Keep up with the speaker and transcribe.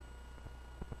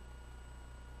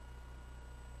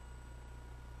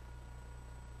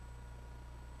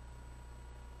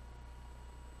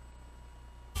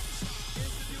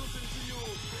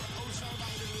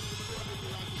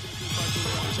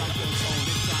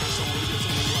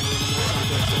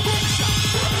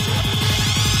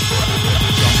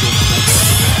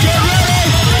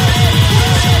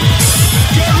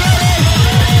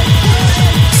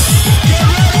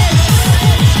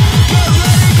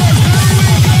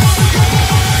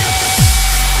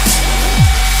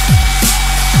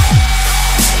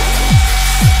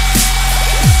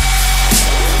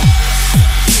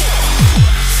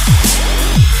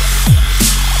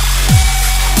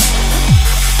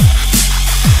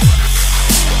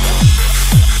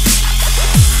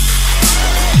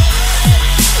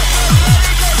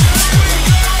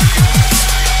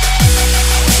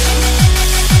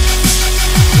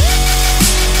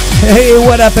Hey,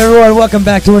 what up, everyone? Welcome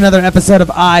back to another episode of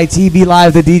ITV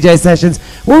Live, the DJ Sessions,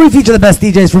 where we feature the best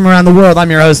DJs from around the world.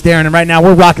 I'm your host, Darren, and right now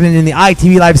we're rocking it in the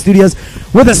ITV Live studios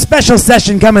with a special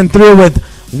session coming through with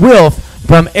Wilf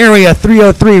from Area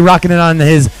 303, rocking it on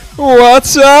his...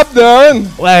 What's up,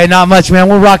 Darren? Well, not much, man.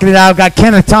 We're rocking it out. Got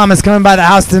Kenneth Thomas coming by the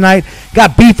house tonight.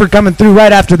 Got Beefer coming through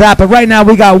right after that. But right now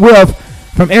we got Wilf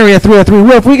from Area 303.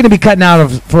 Wilf, what are you going to be cutting out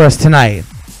of for us tonight?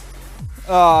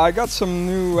 I got some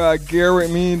new gear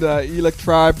with me, the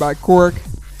Electribe by Cork.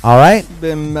 All right.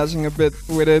 Been messing a bit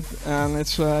with it, and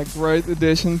it's a great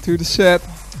addition to the set.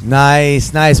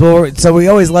 Nice, nice. Well, so we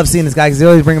always love seeing this guy because he's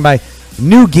always bringing by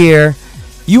new gear.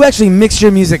 You actually mix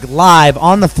your music live,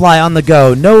 on the fly, on the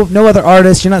go. No other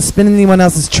artists. You're not spinning anyone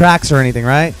else's tracks or anything,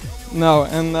 right? No,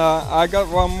 and I got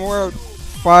one more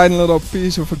fine little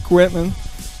piece of equipment.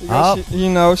 Because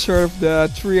you know, sort of the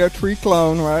 303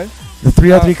 clone, right? The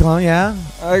 303 clone, yeah?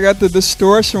 I got the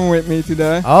distortion with me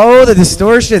today. Oh, the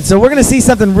distortion. So we're going to see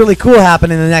something really cool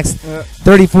happen in the next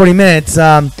 30, 40 minutes.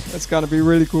 It's going to be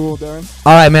really cool, Darren.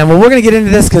 All right, man. Well, we're going to get into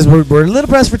this because we're a little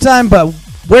pressed for time, but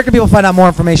where can people find out more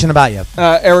information about you?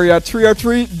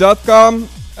 Area303.com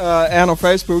and on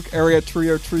Facebook, Area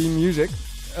 303 Music.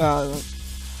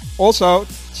 Also,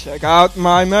 check out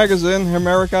my magazine,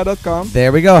 Hamerica.com.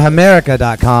 There we go,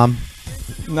 Hamerica.com.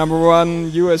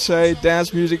 #1 USA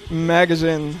dance music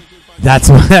magazine. That's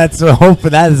hope for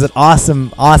that is an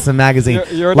awesome magazine.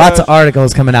 You're Lots of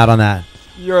articles coming out on that.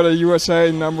 You're the USA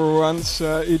 #1's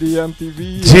EDM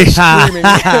TV streaming.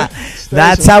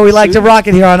 That's how we like to rock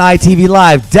it here on ITV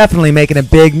Live. Definitely making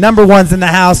it big. #1's in the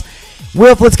house.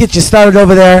 Wilf, let's get you started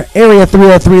over there. Area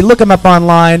 303. Look them up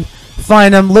online.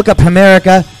 Find them. Look up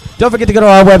Hamerica. Don't forget to go to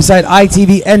our website,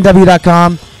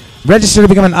 itvnw.com. Register to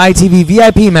become an ITV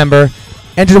VIP member.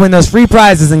 Enter to win those free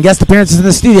prizes and guest appearances in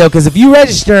the studio, because if you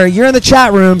register, you're in the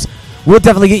chat rooms, we'll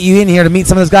definitely get you in here to meet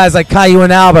some of those guys like Caillou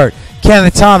and Albert,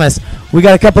 Kenneth Thomas. We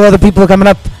got a couple other people coming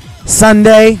up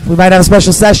Sunday. We might have a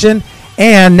special session,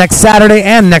 and next Saturday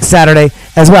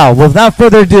as well. Without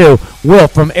further ado,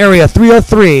 Wilf from Area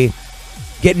 303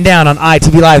 getting down on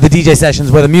ITV Live, the DJ Sessions,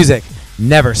 where the music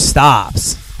never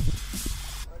stops.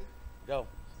 Go.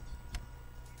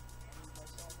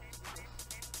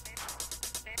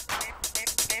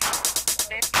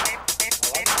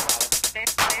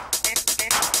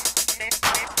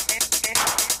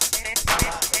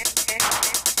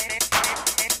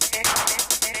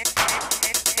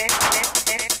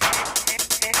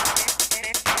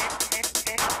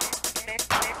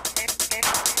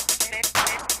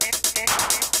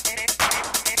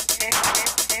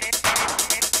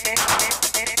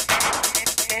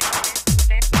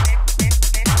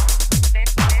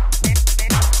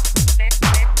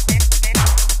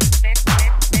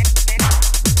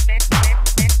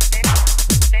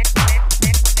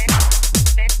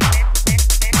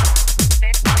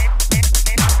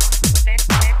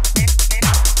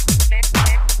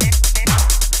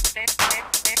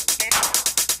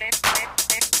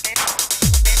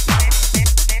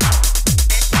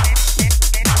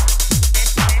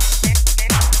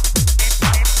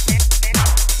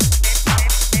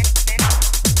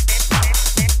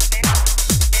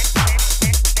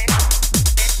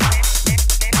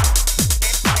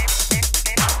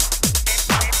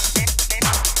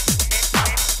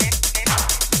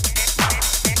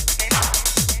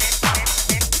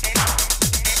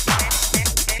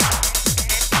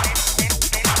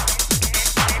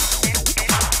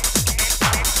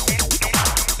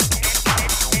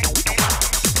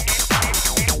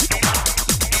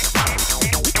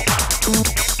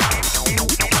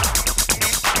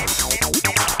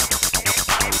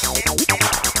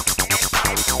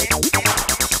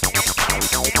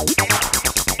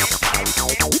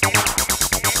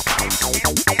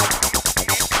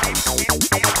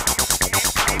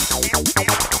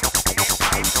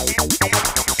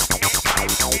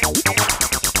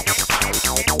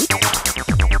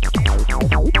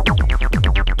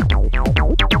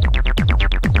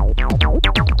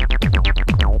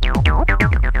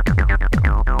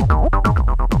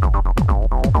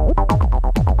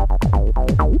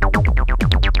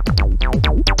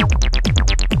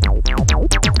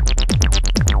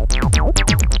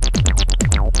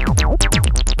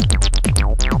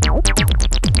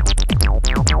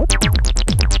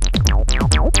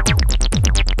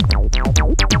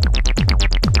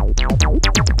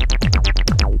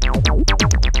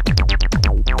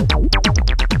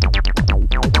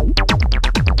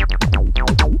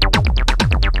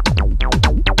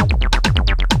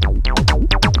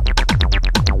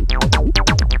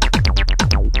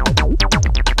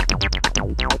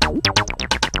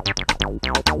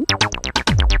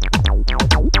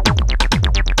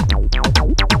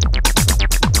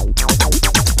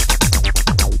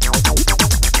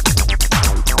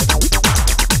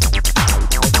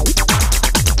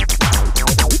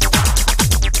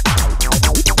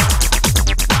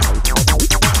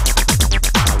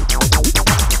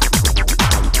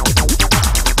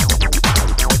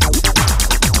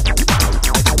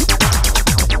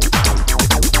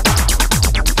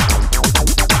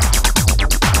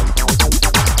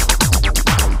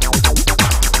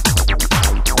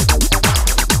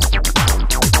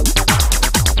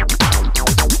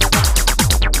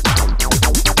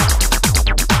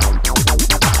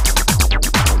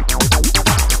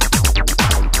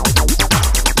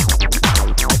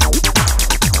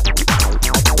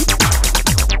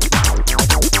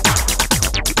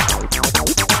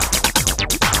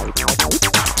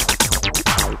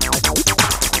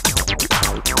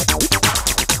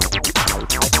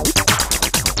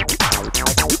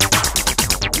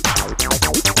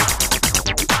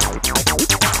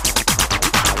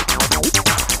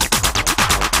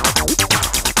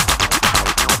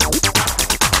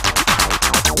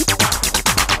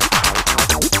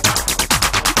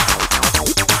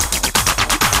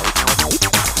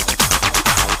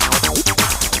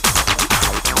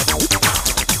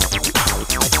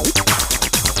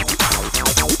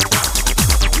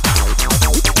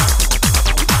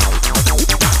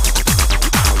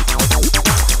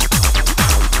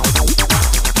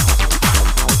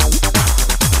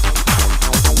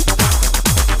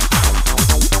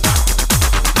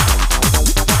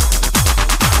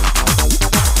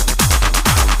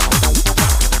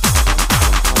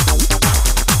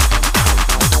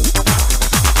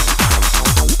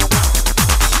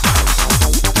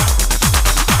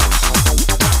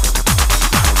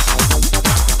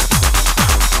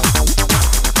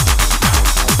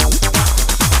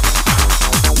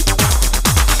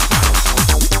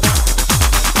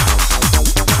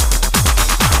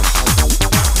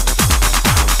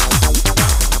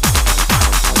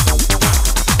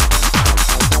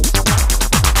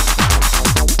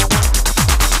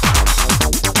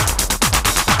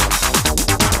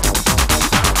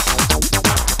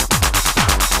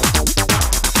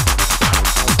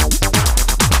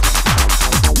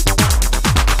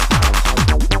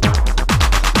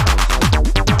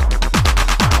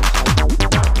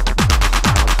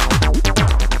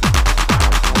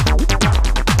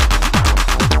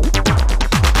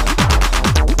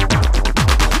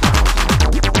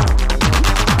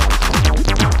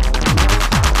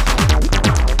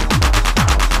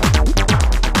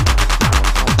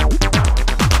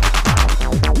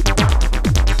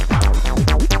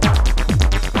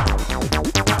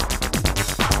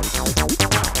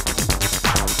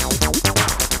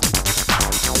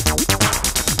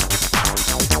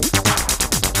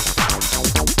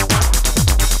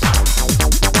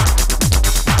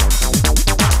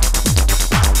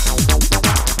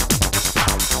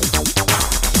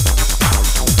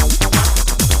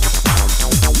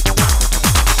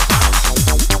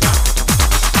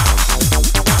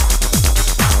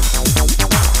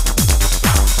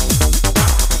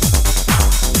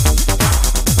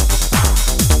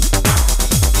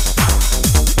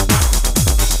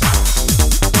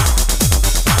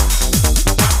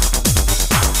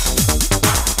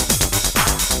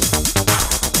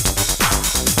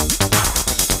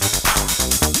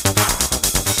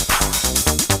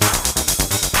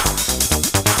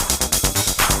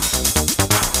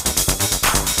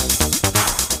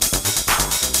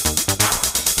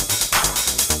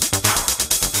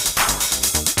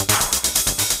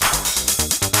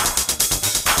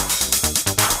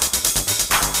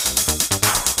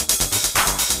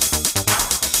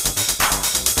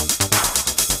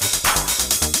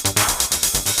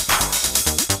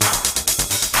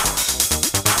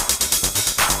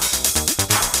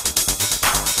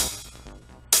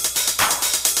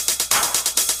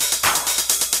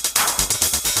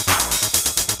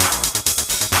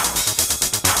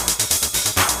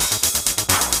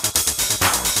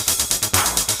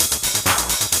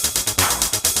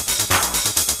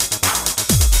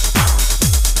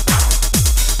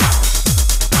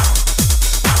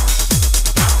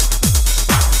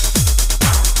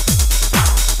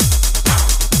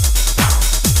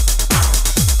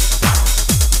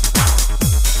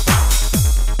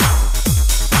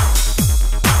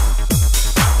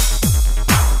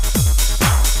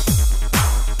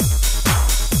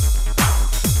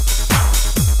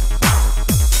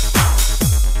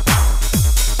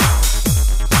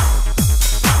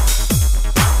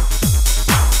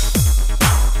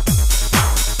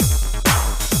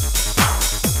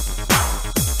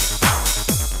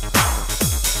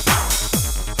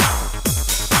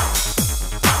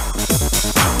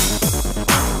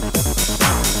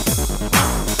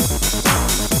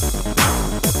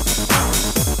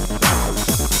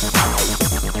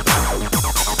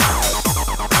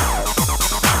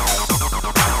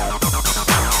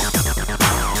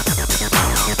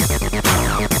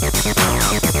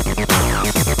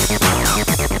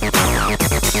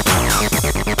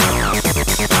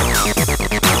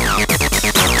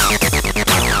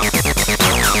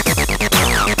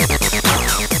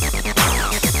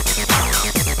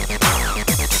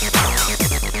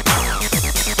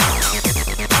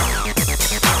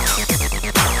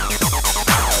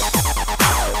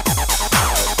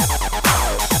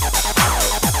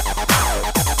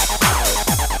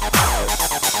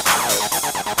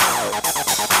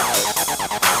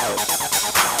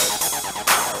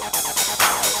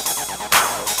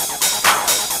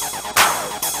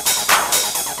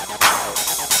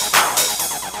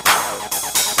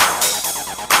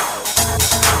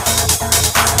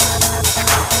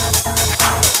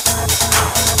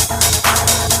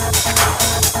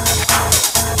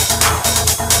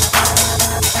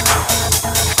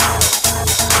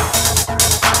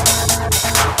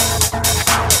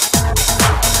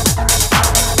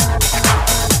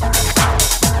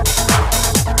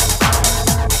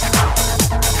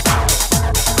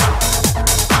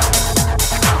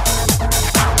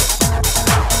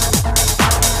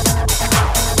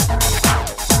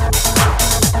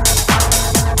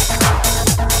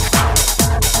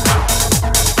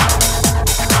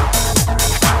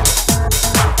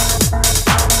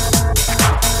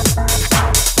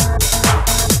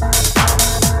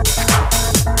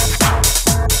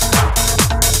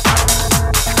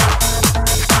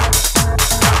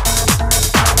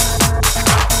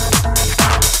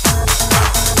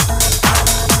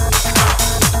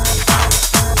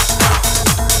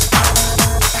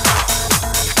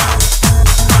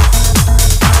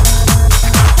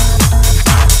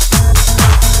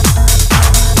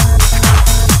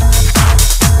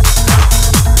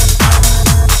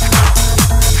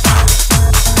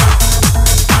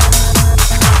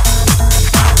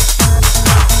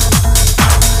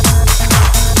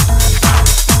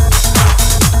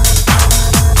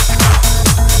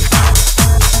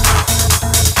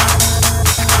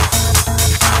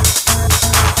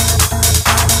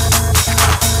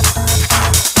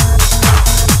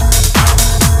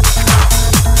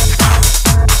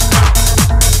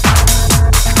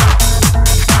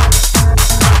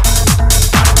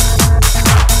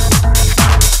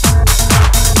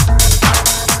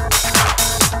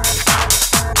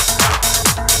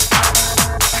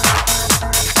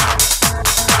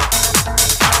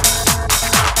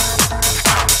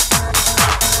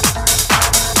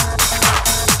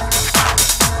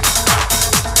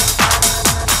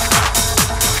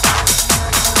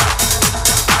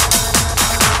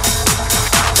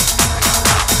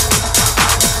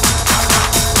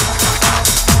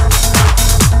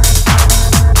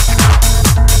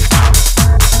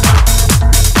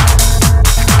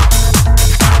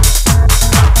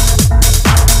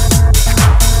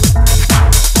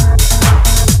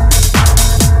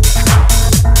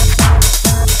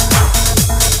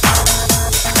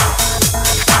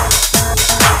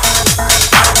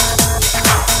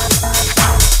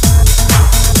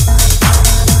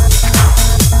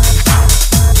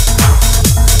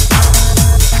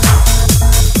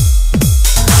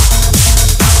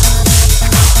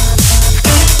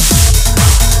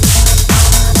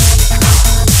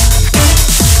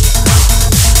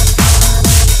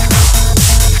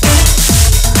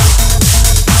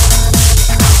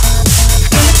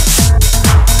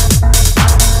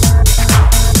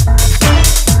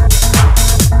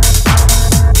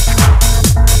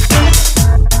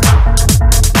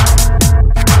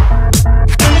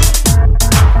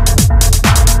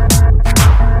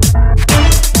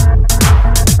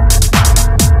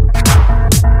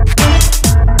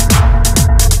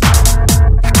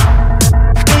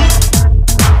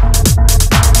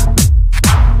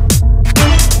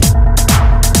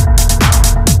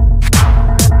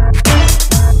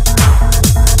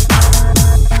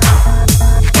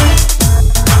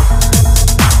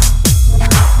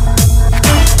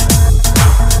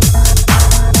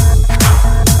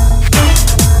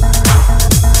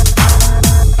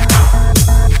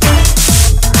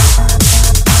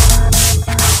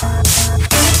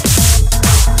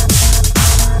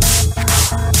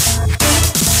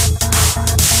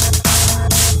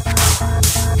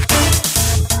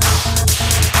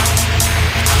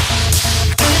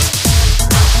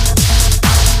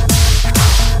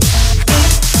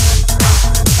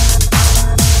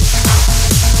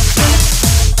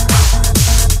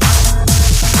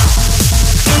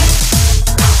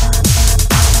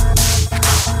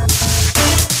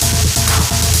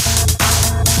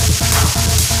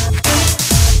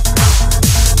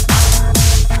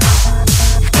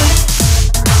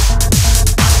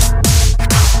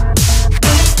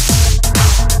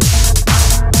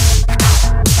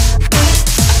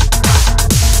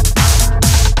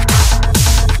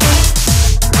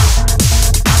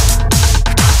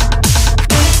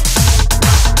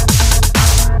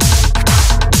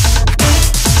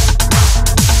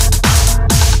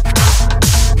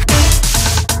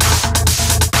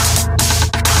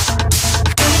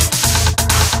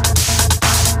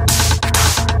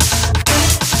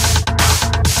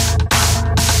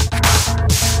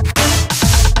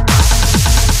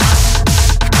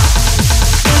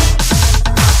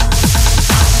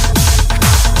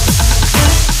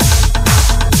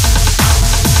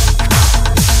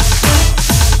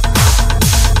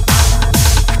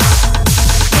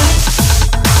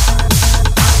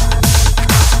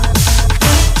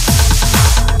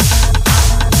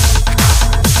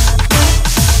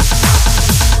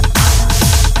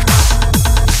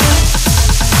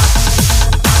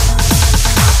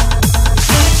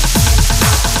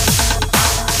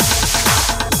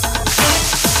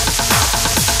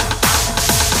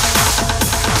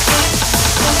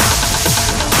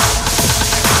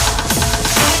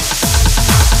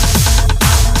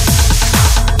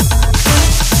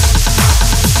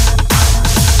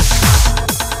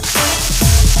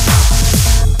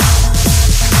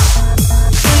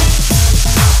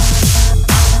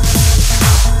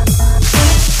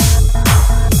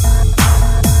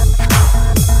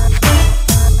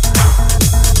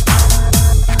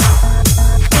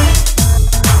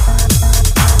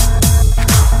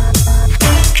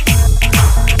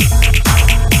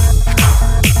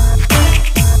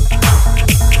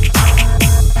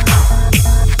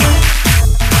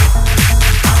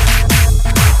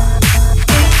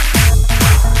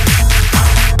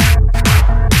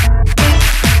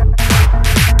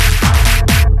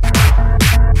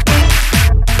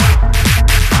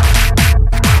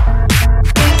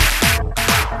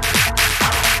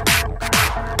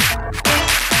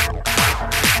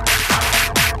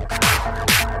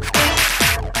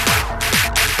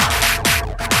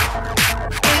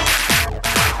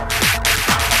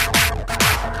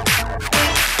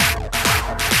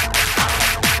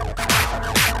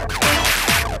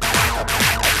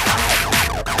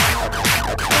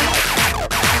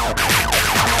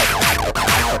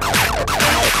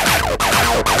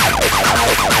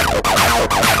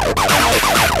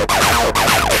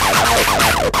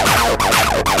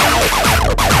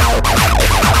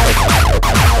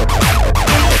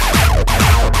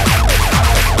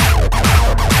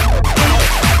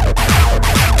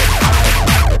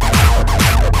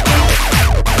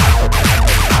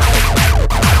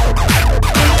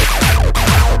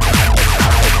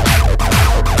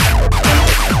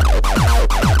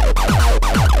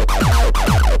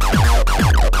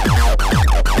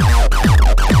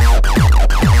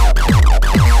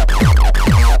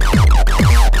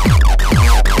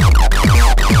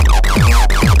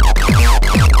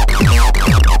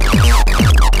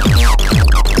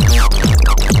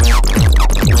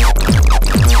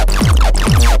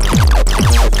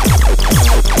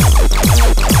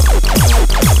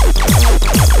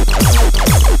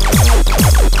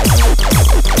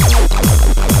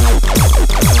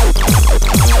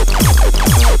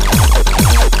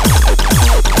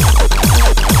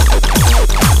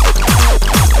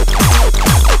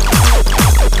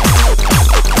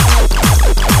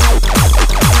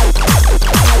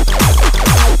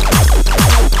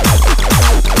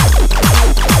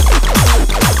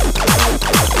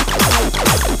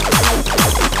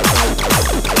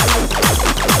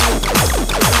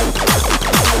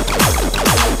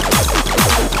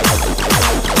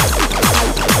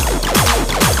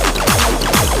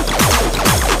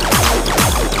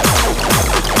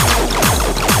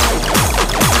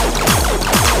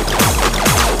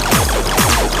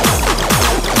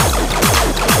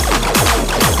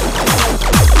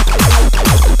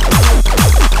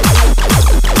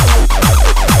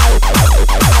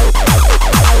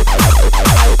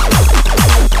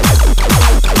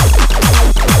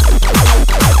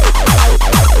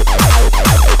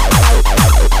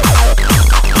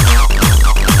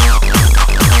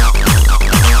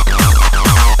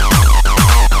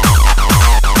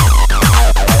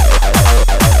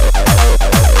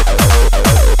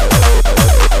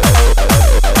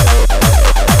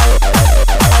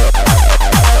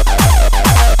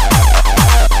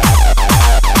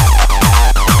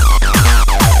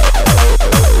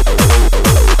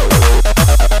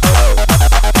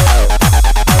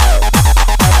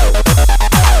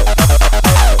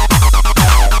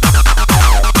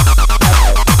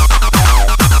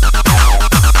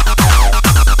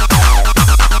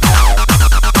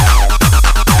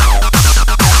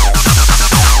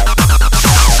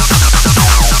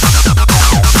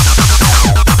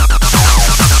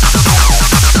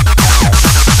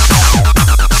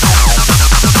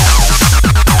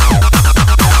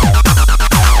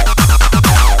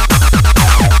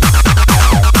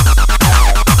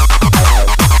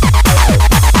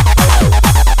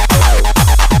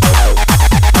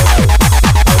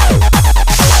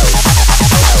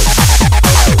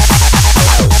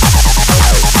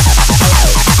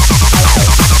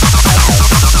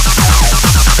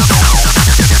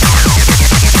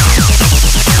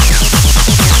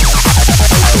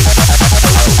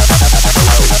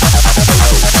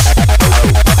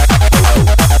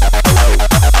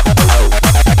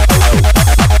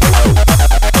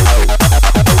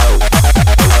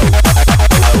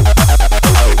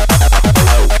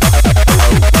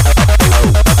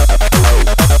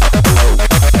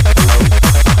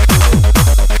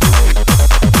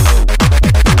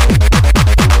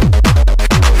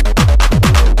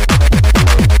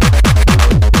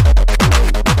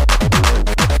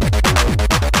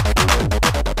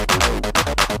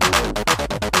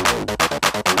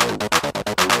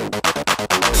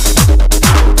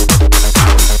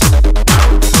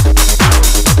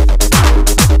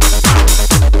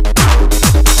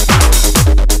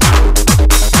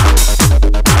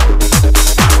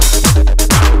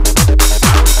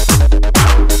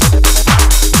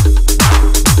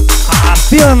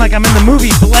 feeling like I'm in the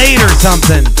movie Blade or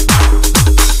something.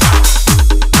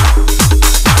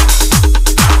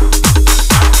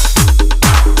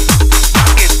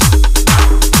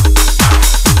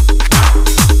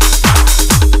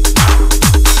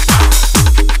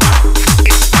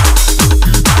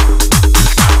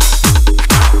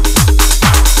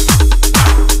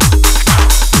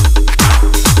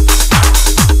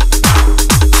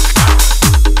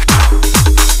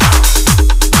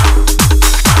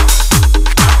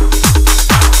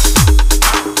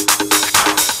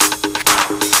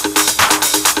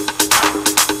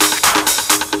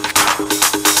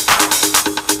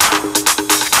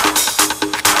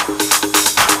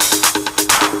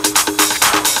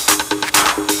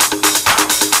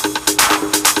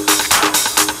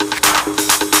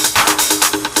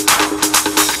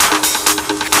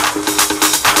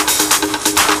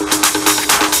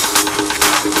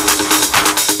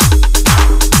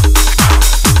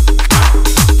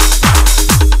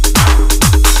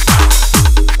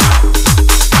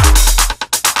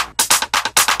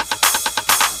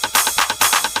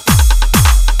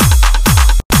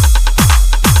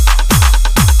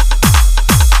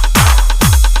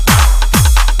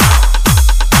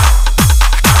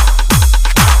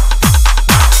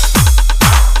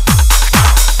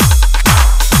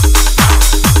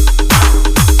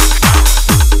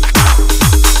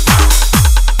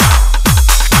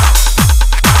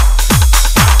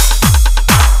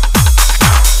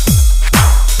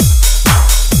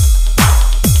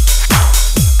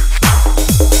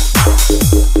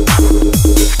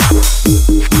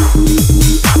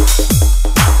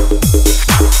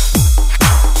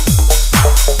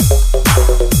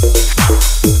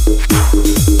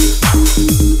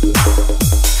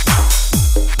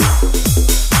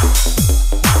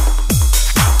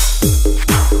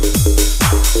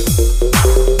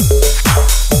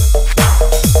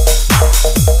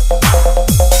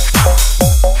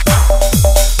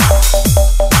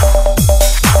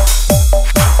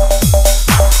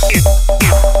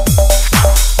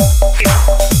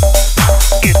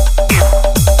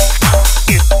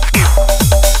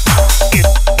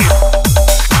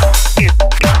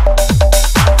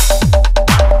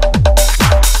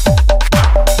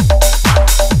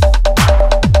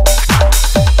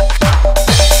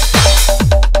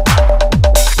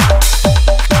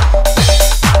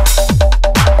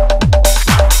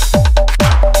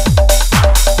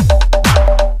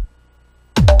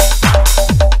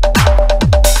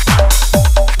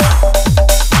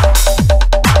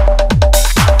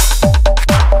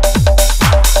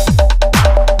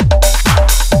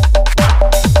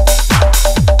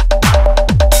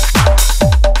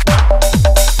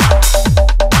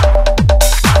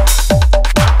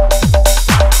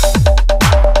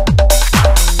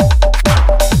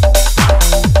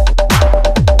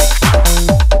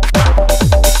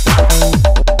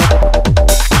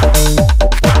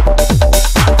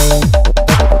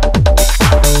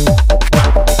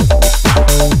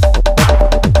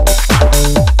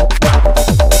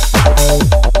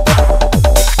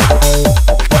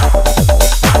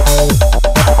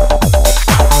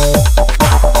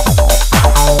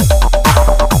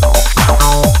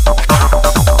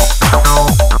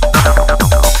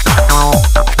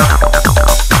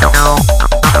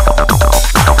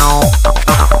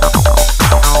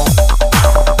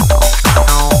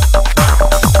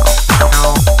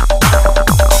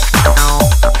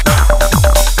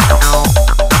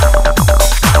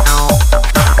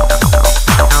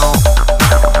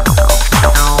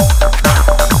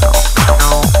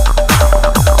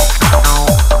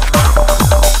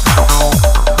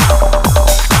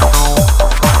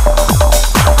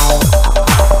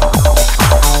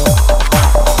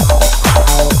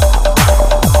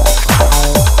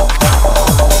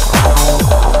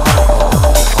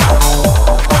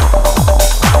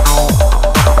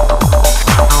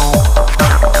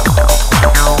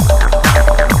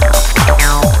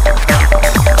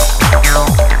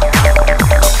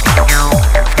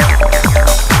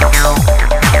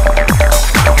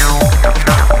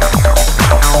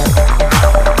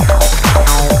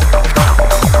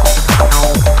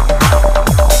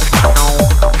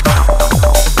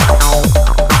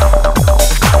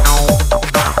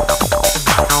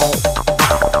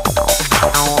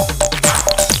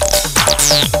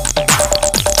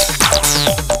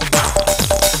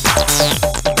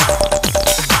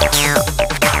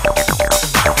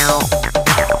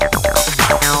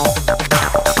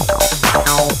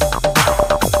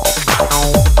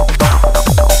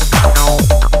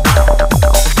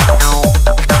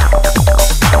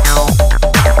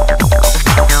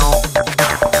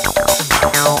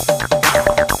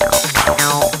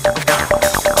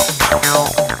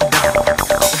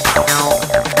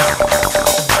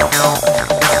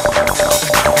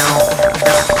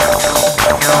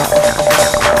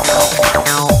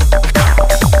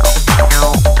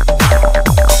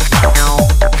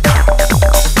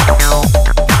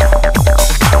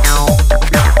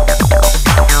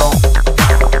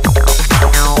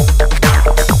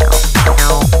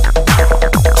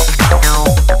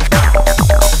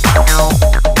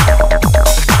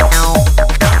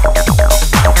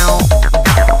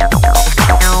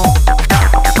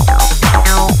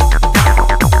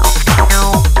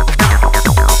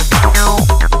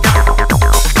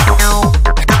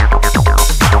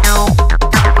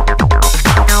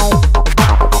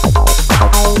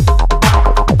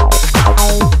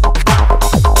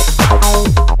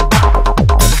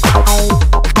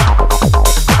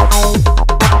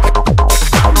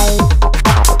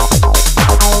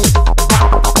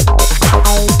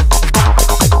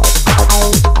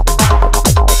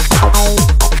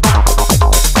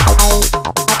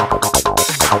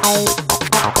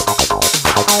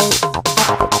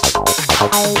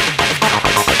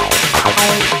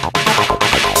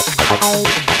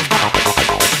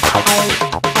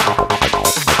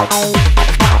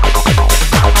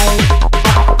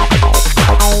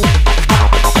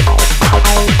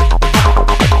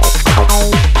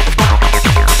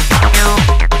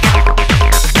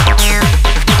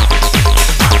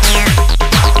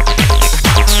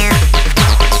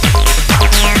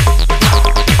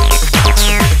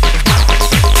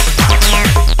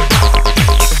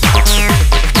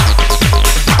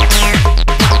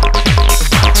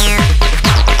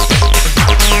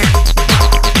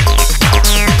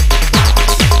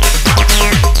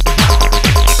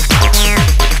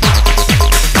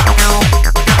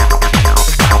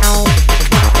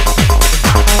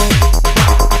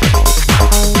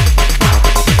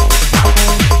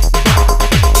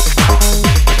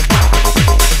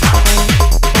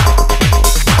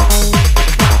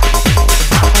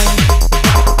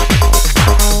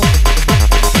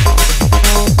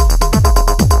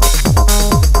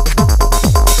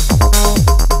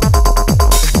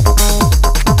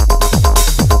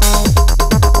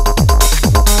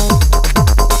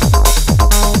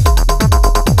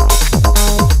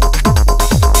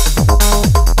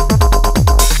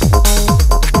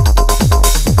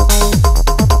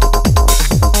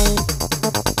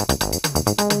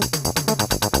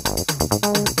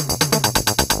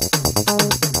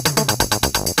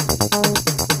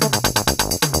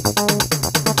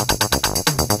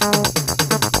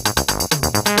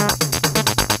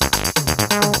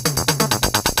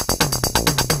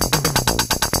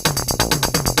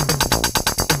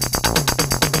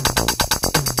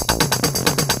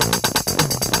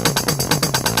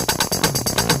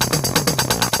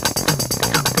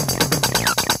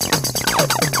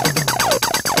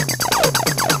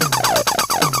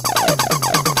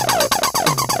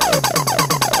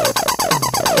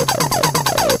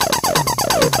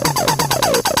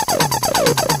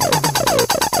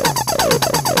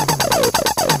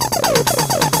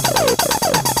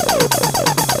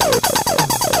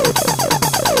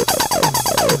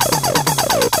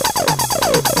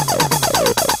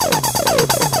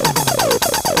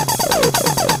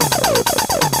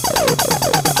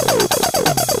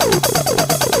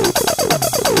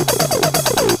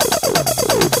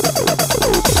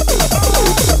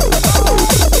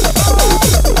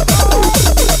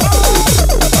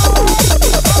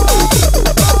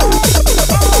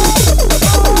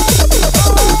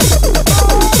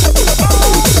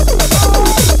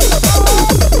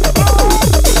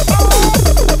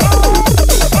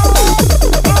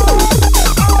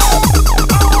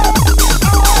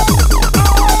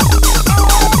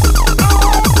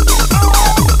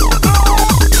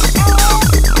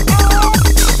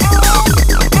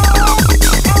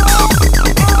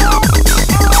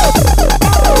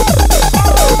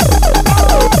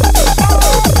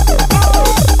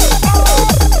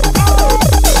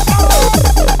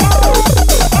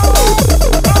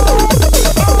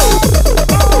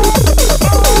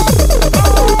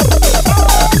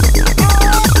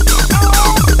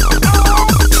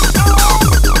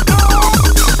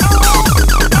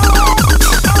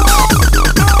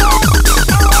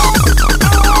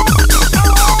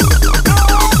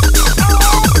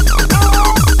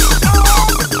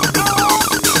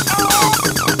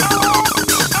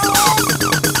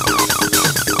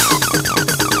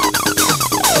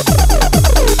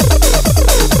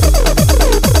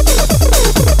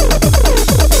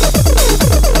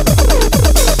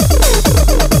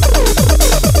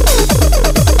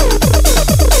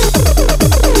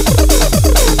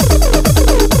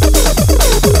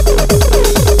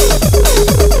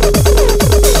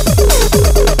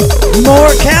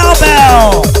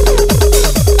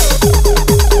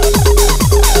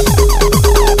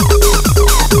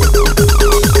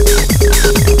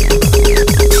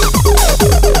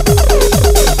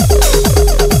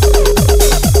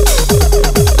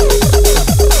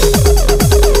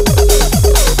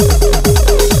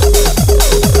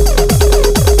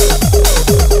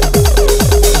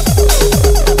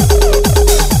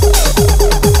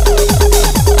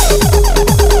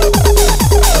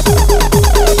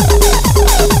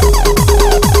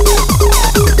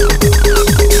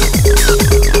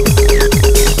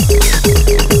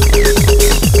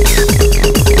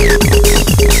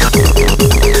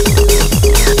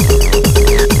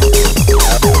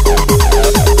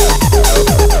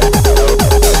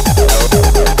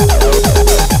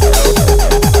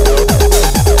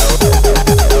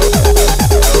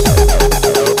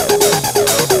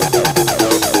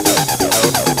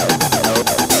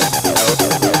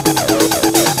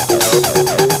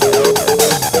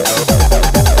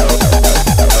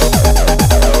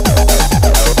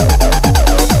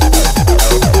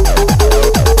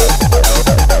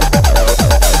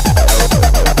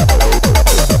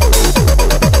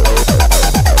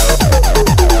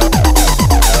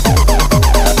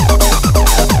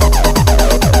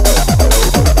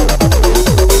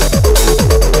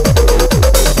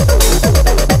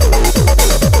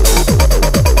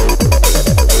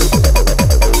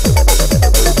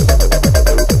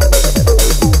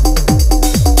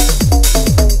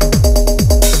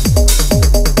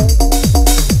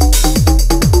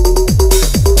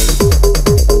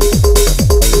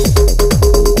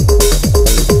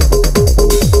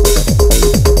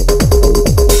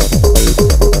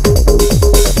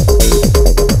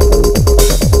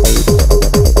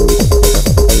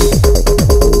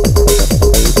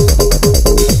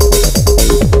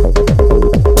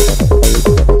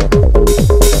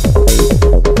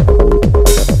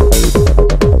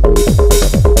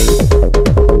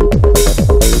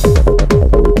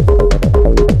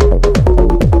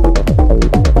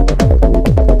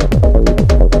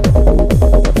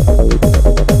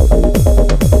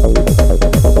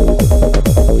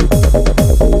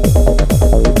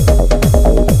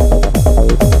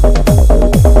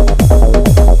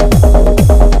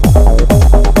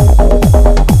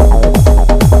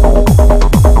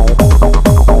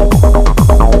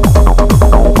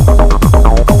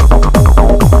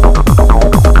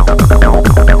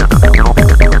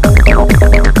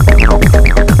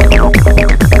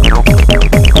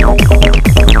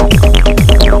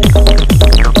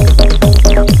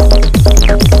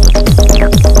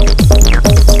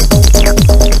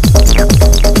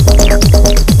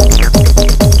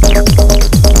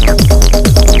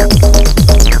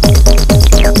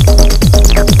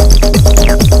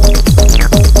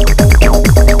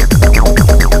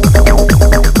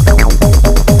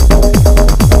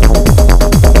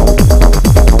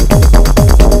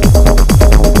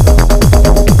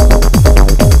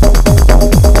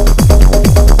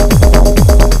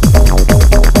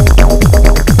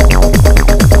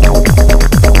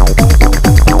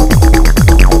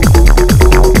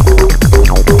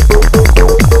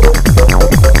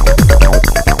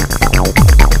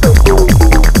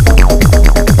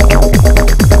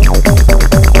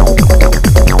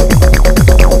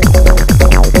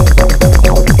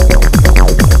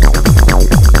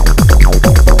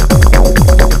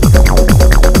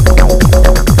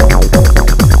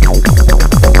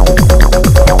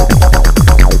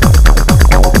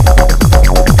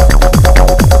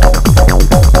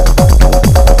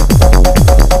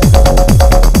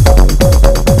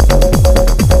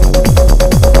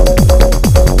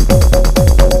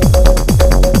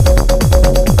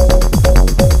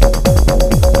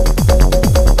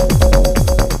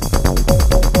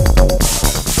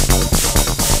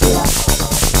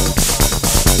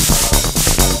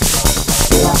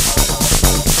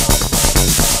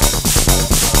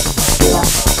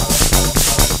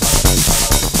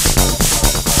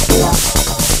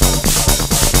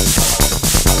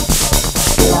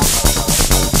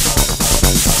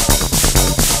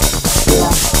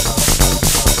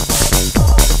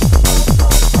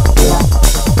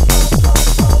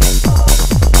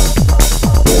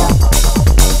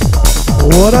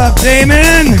 up,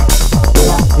 Damon?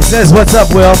 He says, what's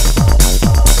up, Will?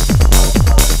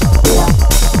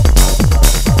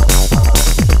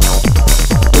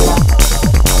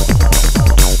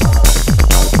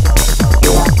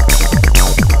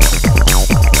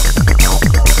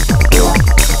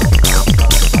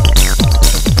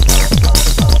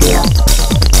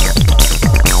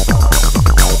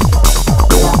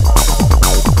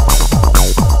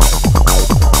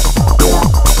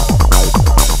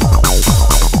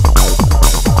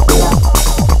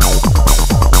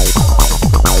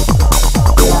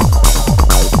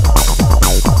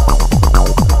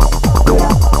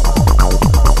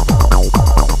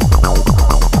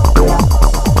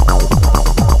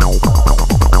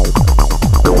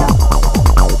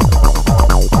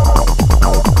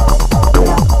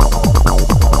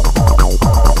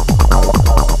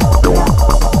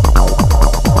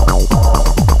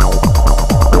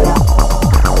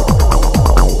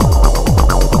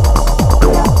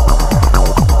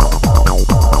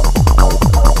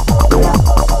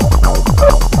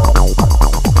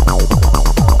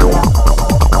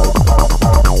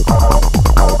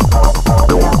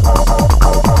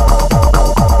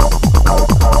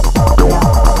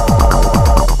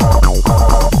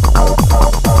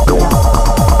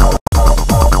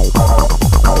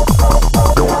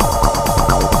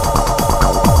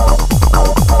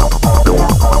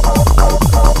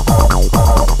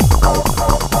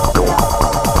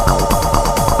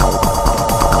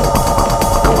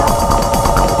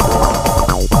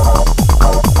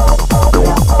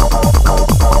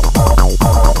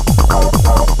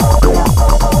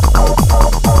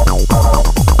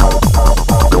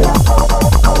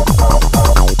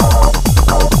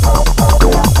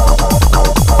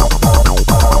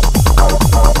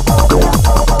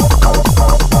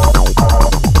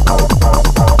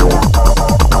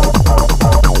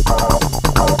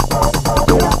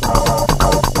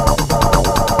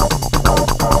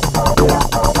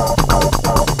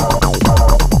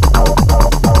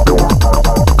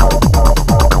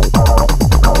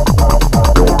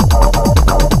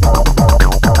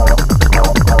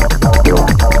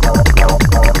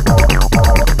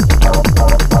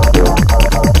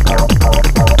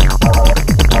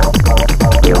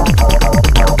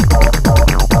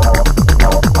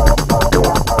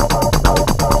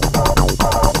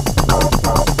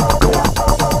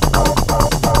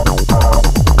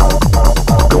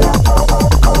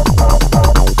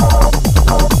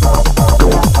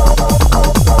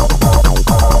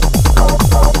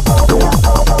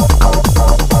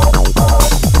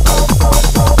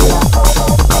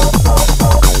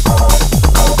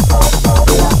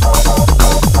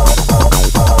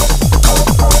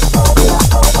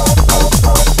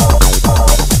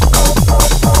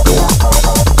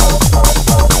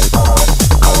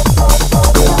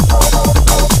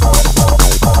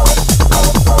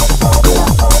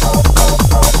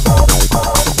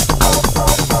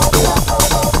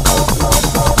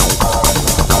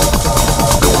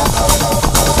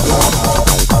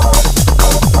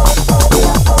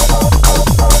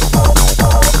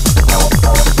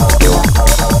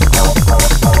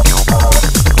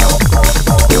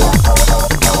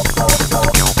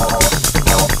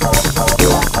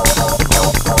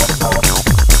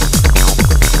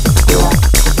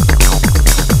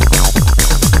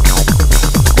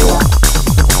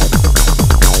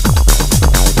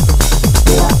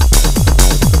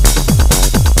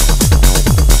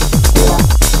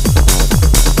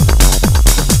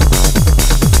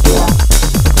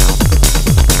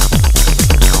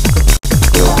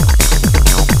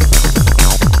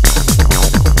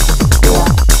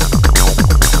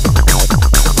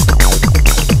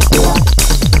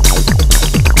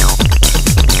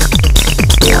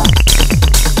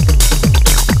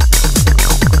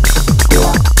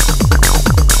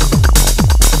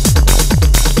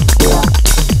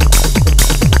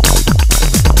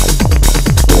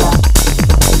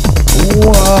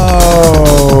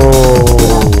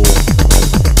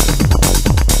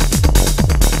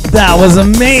 That was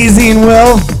amazing,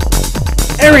 Will.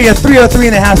 Area 303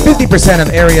 in the house, 50% of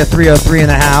Area 303 in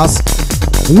the house.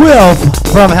 Will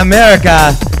from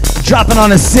America dropping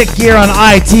on a sick gear on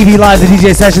ITV Live, the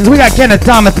DJ sessions. We got Kenneth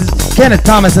Thomas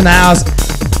in the house.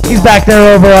 He's back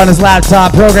there over on his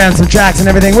laptop, programming some tracks and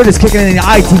everything. We're just kicking it in the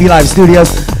ITV Live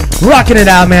studios, rocking it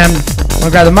out, man. Want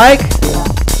to grab the mic?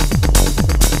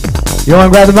 You want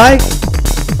to grab the mic?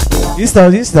 You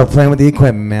still playing with the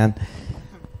equipment, man.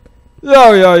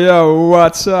 Yo,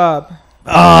 what's up?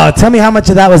 Tell me how much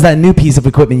of that was that new piece of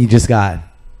equipment you just got.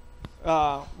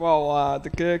 The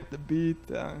kick, the beat,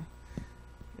 the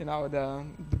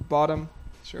bottom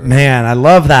Sure. Man, I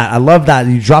love that. I love that.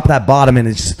 You drop that bottom and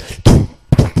it's just,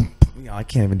 I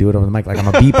can't even do it over the mic like I'm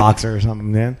a beatboxer or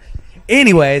something, man.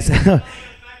 Anyways.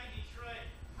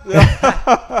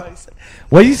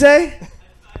 What did you say?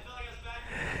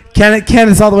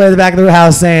 Kenneth's all the way to the back of the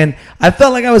house saying, I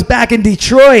felt like I was back in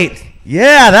Detroit.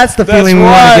 Yeah, that's the feeling we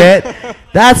want to get.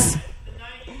 That's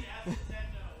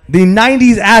the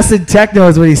 90s acid techno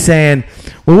is what he's saying.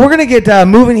 Well, we're going to get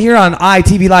moving here on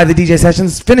ITV Live, the DJ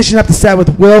sessions, finishing up the set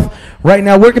with Wilf. Right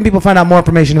now, where can people find out more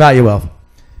information about you, Wilf?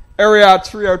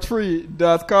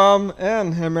 Area303.com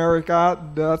and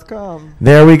America.com.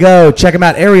 There we go. Check them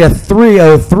out,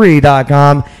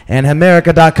 area303.com and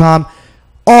America.com.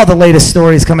 All the latest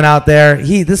stories coming out there.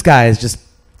 This guy is just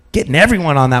getting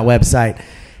everyone on that website.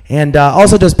 And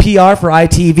also does PR for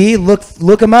ITV.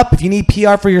 Look him up if you need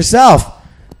PR for yourself.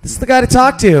 This is the guy to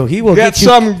talk to. He will get you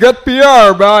some good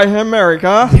PR by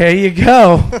America. There you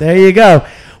go. There you go.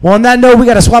 Well, on that note, we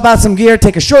got to swap out some gear,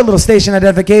 take a short little station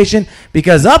identification,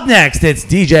 because up next, it's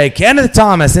DJ Kenneth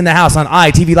Thomas in the house on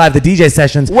ITV Live, the DJ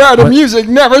sessions. Where the music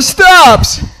never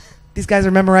stops. These guys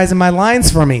are memorizing my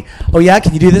lines for me. Oh, yeah?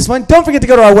 Can you do this one? Don't forget to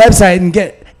go to our website and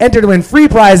get entered to win free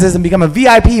prizes and become a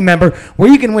VIP member where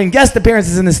you can win guest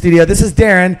appearances in the studio. This is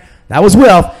Darren. That was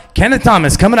Wilf. Kenneth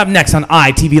Thomas coming up next on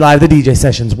ITV Live, the DJ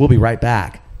sessions. We'll be right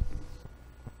back.